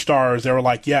superstars that were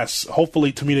like, yes,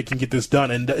 hopefully Tamina can get this done,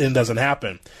 and it doesn't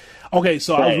happen. Okay,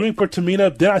 so I was rooting for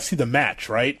Tamina. Then I see the match,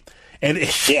 right? And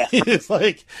it's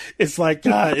like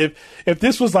God, if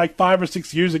this was like 5 or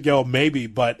 6 years ago, maybe.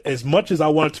 But as much as I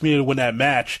wanted Tamina to win that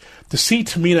match, to see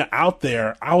Tamina out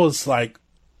there, I was like,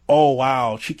 oh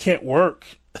wow, she can't work.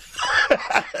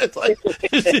 It's like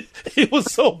it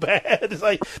was so bad. It's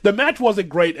like the match wasn't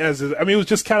great it was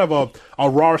just kind of a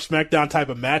Raw SmackDown type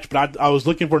of match. But I was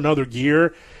looking for another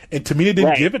gear, and Tamina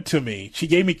didn't give it to me. She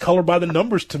gave me color by the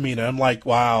numbers, Tamina. I'm like,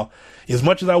 wow. As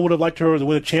much as I would have liked her to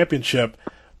win a championship,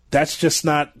 that's just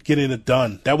not getting it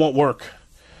done. That won't work.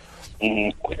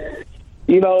 Mm-hmm.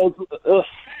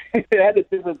 It had a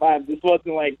different vibe. This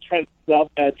wasn't like Trent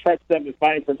Seven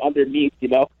fighting from underneath,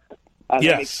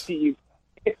 Yes.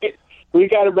 We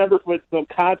got to remember for some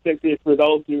context here for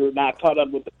those who are not caught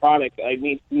up with the product. I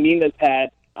mean, Tamina's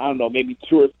had, I don't know, maybe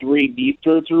 2 or 3 knee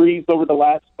surgeries over the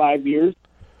last 5 years.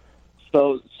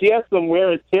 So she has some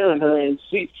wear and tear in her, and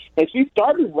she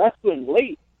started wrestling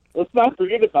late. Let's not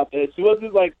forget about that. She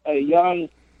wasn't like a young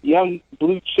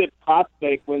blue chip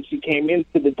prospect when she came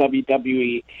into the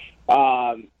WWE.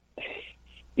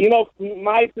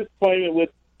 My disappointment with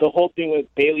the whole thing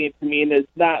with Bayley and Tamina is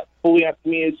not fully up to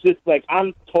me. It's just like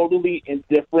I'm totally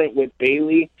indifferent with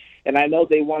Bayley, and I know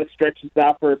they want to stretch this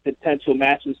out for a potential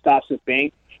match with Sasha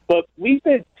Banks, but we've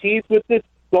been teased with this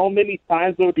so many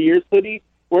times over the years, Hoodie,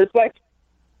 where it's like,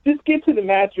 just get to the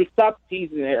match or stop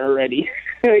teasing it already.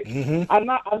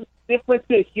 I'm different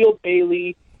to heel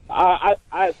Bayley.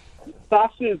 Sasha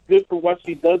is good for what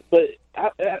she does, but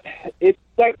it's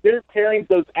like their pairing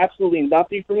does absolutely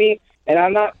nothing for me, and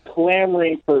I'm not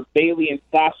clamoring for Bayley and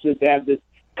Sasha to have this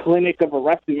clinic of a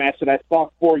wrestling match that I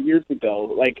saw 4 years ago.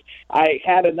 Like, I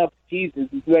had enough teases.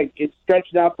 It's like it's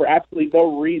stretched out for absolutely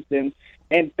no reason,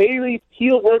 and Bayley's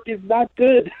heel work is not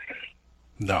good.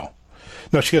 No,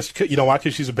 she has. You know why?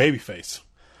 Because she's a babyface.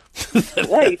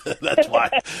 Right. That's why.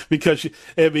 Because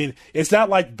it's not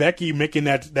like Becky making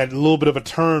that little bit of a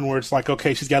turn where it's like,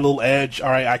 okay, she's got a little edge. All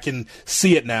right, I can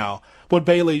see it now. But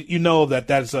Bayley,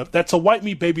 that's a white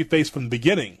meat babyface from the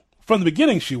beginning. From the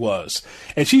beginning, she was,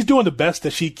 and she's doing the best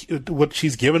that what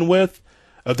she's given with,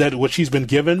 what she's been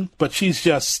given. But she's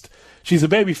a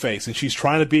babyface, and she's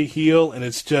trying to be a heel, and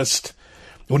it's just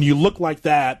when you look like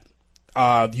that.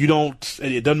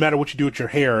 It doesn't matter what you do with your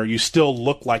hair, you still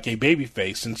look like a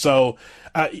babyface. And so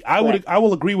I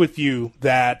will agree with you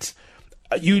that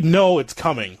you know it's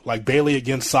coming, like Bayley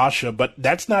against Sasha, but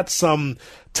that's not some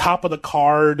top of the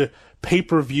card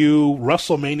pay-per-view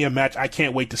WrestleMania match I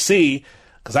can't wait to see,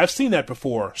 because I've seen that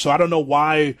before. So I don't know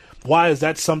why is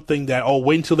that something that,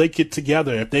 wait until they get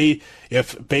together.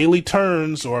 If Bayley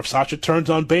turns or if Sasha turns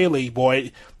on Bayley,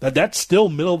 boy, that's still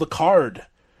middle of the card.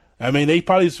 I mean, they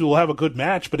probably will have a good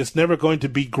match, but it's never going to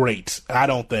be great, I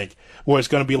don't think, where it's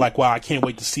going to be like, wow, I can't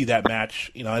wait to see that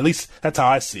match. At least that's how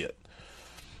I see it.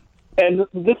 And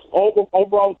this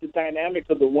overall, the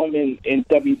dynamics of the women in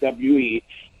WWE,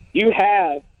 you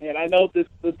have, and I know this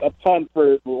is a pun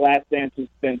for The Last Dance has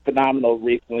been phenomenal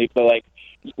recently, but like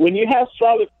when you have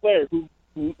Charlotte Flair, who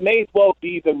may as well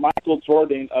be the Michael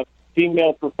Jordan of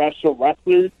female professional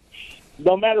wrestlers,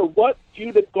 no matter what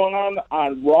feud is going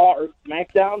on Raw or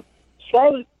SmackDown,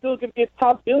 Charlotte's still going to get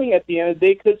top billing at the end of the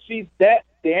day because she's that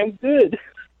damn good.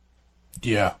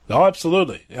 Yeah,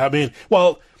 absolutely. I mean,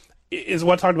 well, is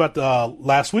what I talked about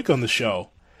last week on the show.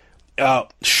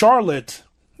 Charlotte,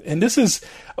 and this is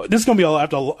going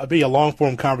to be a long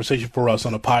form conversation for us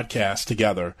on a podcast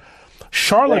together.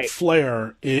 Charlotte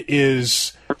Flair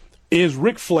is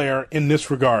Ric Flair in this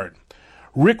regard.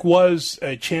 Rick was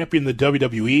a champion in the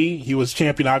WWE. He was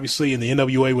champion, obviously, in the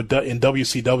NWA in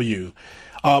WCW.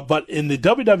 But in the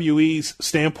WWE's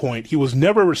standpoint, he was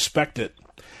never respected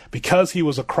because he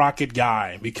was a Crockett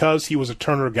guy, because he was a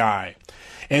Turner guy.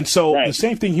 And so the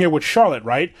same thing here with Charlotte,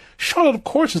 right? Charlotte, of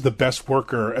course, is the best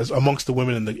worker amongst the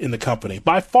women in the company.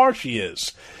 By far she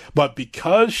is. But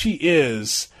because she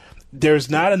is, there's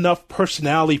not enough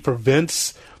personality for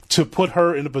Vince to put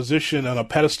her in a position on a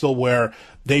pedestal where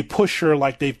they push her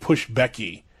like they pushed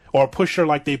Becky, or push her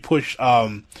like they push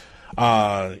Becky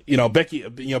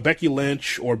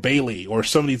Lynch or Bayley or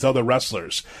some of these other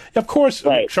wrestlers. Of course,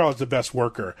 Charlotte's the best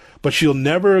worker, but she'll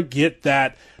never get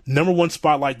that number one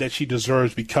spotlight that she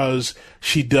deserves because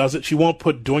she doesn't. She won't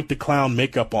put Doink the Clown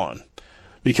makeup on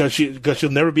because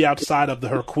she'll never be outside of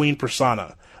her queen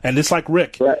persona. And it's like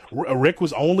Rick. Rick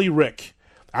was only Rick.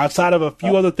 Outside of a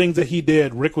few other things that he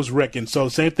did, Rick was Rick. And so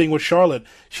same thing with Charlotte.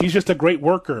 She's just a great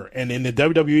worker. And in the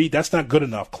WWE, that's not good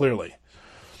enough, clearly.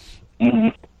 Mm-hmm.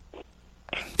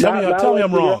 Tell me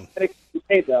I'm wrong.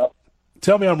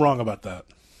 Tell me I'm wrong about that.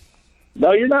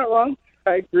 No, you're not wrong.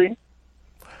 I agree.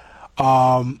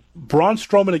 Braun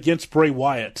Strowman against Bray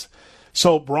Wyatt.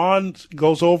 So Braun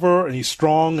goes over and he's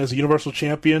strong as a Universal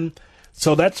Champion.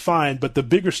 So that's fine. But the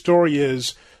bigger story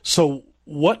is, so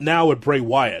what now with Bray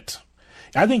Wyatt?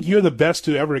 I think you're the best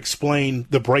to ever explain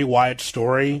the Bray Wyatt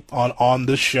story on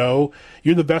this show.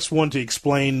 You're the best one to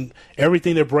explain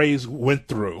everything that Bray's went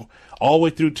through, all the way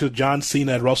through to John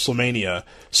Cena at WrestleMania.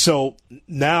 So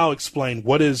now explain,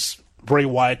 what is Bray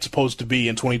Wyatt supposed to be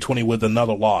in 2020 with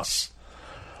another loss?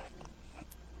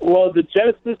 Well, the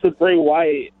genesis of Bray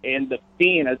Wyatt and The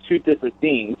Fiend are two different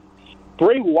things.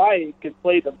 Bray Wyatt can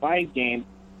play the mind game,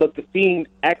 but The Fiend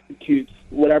executes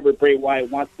whatever Bray Wyatt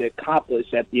wants to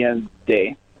accomplish at the end of the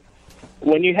day.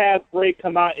 When you have Bray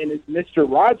come out in his Mr.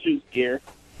 Rogers gear,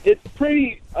 it's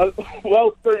pretty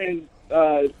well-certain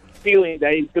feeling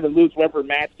that he's going to lose whatever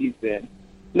match he's in.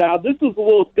 Now, this was a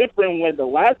little different when the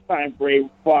last time Bray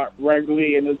fought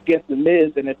regularly and it was against The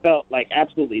Miz, and it felt like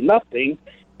absolutely nothing.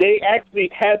 They actually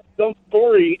had some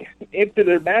story into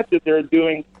their match that they were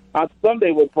doing on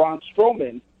Sunday with Braun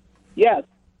Strowman. Yes,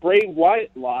 Bray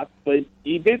Wyatt lost, but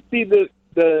you did see the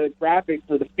graphics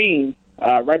for The Fiend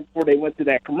right before they went to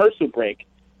that commercial break.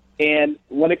 And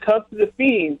when it comes to The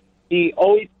Fiend, he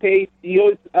always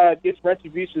gets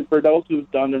retribution for those who've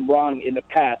done him wrong in the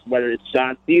past, whether it's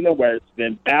John Cena, whether it's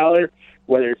Finn Balor,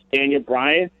 whether it's Daniel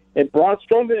Bryan. And Braun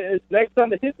Strowman is next on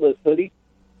the hit list, Hoodie.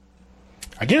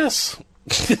 I guess.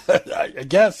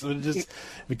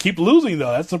 We keep losing,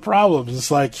 though. That's the problem. It's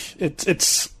like,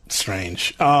 it's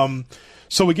strange.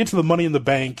 So we get to the Money in the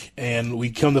Bank, and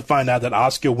we come to find out that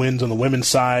Asuka wins on the women's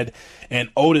side, and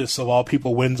Otis, of all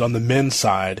people, wins on the men's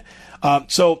side.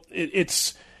 So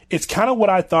it's kind of what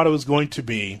I thought it was going to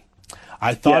be.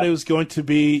 I thought it was going to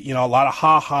be, a lot of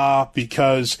ha-ha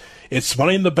because it's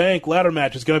Money in the Bank ladder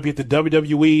match. It's going to be at the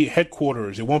WWE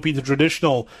headquarters. It won't be the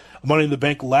traditional Money in the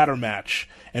Bank ladder match.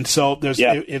 And so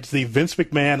it's the Vince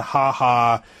McMahon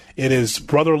ha-ha. It is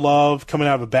brother love coming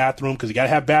out of a bathroom because you got to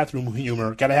have bathroom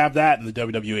humor. Got to have that in the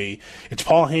WWE. It's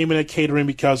Paul Heyman at catering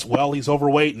because, well, he's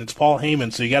overweight and it's Paul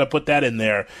Heyman, so you got to put that in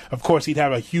there. Of course, he'd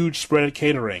have a huge spread of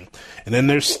catering. And then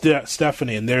there's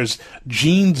Stephanie, and there's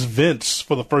Jeans Vince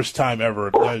for the first time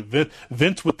ever.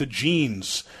 Vince with the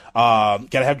jeans.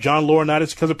 Got to have John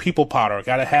Laurinaitis because of People Powder.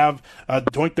 Got to have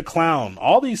Doink the Clown.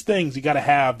 All these things you got to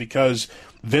have because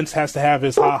Vince has to have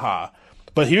his ha-ha.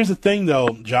 But here's the thing,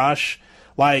 though, Josh.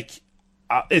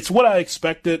 It's what I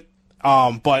expected.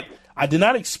 But I did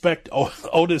not expect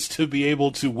Otis to be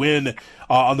able to win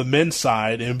on the men's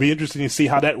side, and it'd be interesting to see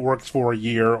how that works for a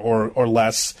year or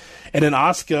less. And then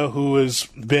Asuka, who has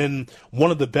been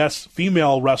one of the best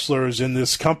female wrestlers in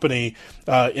this company,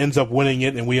 ends up winning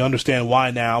it, and we understand why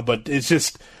now. But it's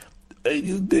just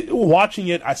watching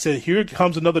it, I said, here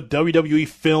comes another WWE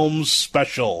Films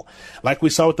special, like we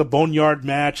saw with the Boneyard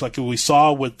match, like we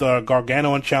saw with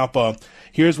Gargano and Ciampa.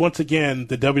 Here's once again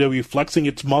the WWE flexing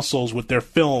its muscles with their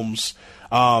films,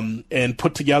 and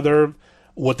put together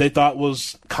what they thought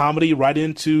was comedy right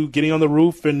into getting on the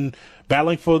roof and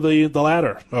battling for the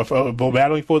ladder,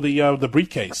 battling for the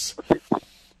briefcase.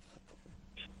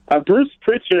 Bruce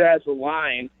Pritchard has a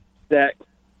line that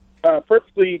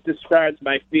perfectly describes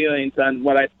my feelings on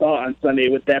what I saw on Sunday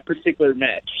with that particular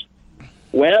match.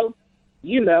 Well,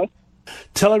 you know.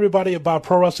 Tell everybody about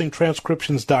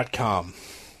ProWrestlingTranscriptions.com.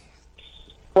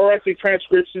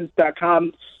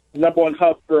 ProWrestlingTranscriptions.com, number one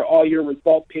hub for all your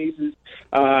result pages.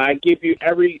 I give you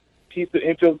every piece of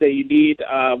info that you need,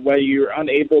 whether you're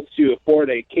unable to afford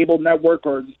a cable network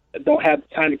or don't have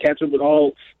time to catch up with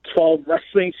all 12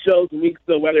 wrestling shows a week,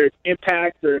 so whether it's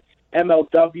Impact or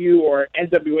MLW or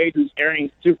NWA, who's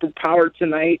airing Superpower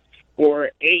tonight,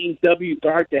 or AEW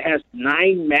Dark that has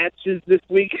 9 matches this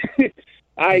week.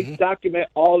 I document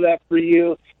all that for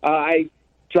you. I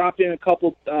drop in a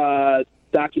couple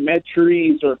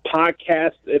documentaries or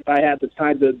podcasts if I have the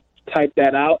time to type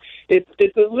that out. It's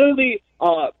a literally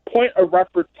point of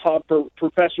reference hub for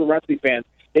professional wrestling fans.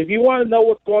 If you want to know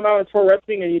what's going on in pro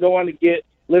wrestling and you don't want to get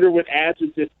littered with ads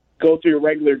and just go to your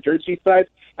regular dirt sheet sites,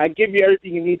 I give you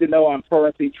everything you need to know on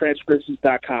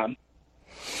ProWrestlingTranscriptions.com.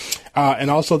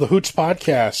 And also the Hoots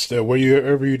Podcast,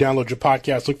 wherever you download your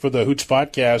podcast, look for the Hoots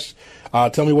Podcast.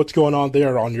 Tell me what's going on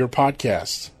there on your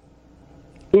podcast.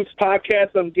 Hoots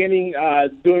Podcast, I'm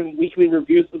doing weekly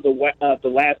reviews of the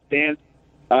Last Dance,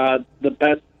 the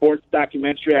best sports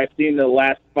documentary I've seen in the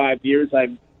last 5 years.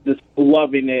 I'm just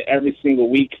loving it every single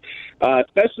week,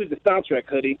 especially the soundtrack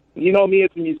hoodie. You know me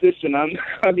as a musician,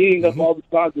 I'm eating up all the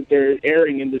songs that they're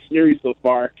airing in the series so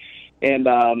far. And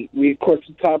we, of course,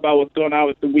 talk about what's going on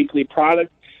with the weekly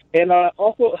product. And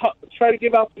also try to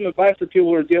give out some advice for people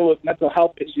who are dealing with mental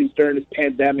health issues during this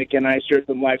pandemic, and I share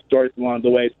some life stories along the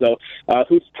way. So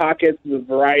Hoots Podcast is a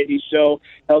variety show,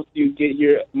 helps you get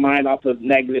your mind off of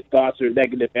negative thoughts or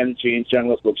negative energy in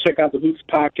general. So check out the Hoots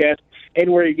Podcast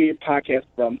anywhere you get your podcast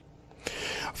from.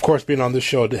 Of course, being on this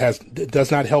show it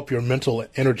does not help your mental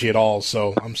energy at all.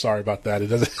 So I'm sorry about that. It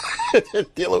doesn't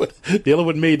dealing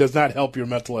with me does not help your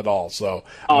mental at all. So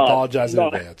I apologize in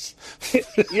advance.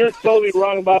 You're totally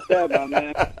wrong about that, my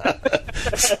man.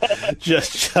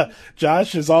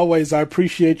 Josh, as always, I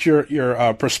appreciate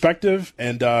your perspective,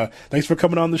 and thanks for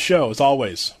coming on the show as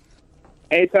always.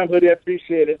 Anytime, Hoodie. I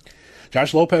appreciate it.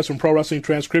 Josh Lopez from Pro Wrestling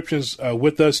Transcriptions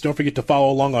with us. Don't forget to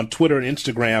follow along on Twitter and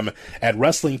Instagram at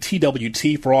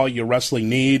WrestlingTWT for all your wrestling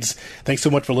needs. Thanks so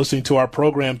much for listening to our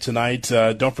program tonight.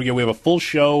 Don't forget we have a full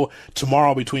show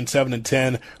tomorrow between 7 and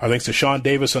 10. Our thanks to Sean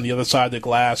Davis on the other side of the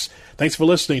glass. Thanks for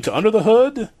listening to Under the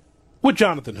Hood with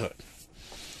Jonathan Hood.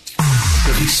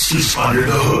 This is Under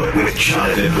the Hood with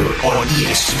Jonathan Hood on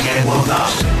ESPN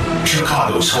 1000,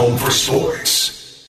 Chicago's home for sports.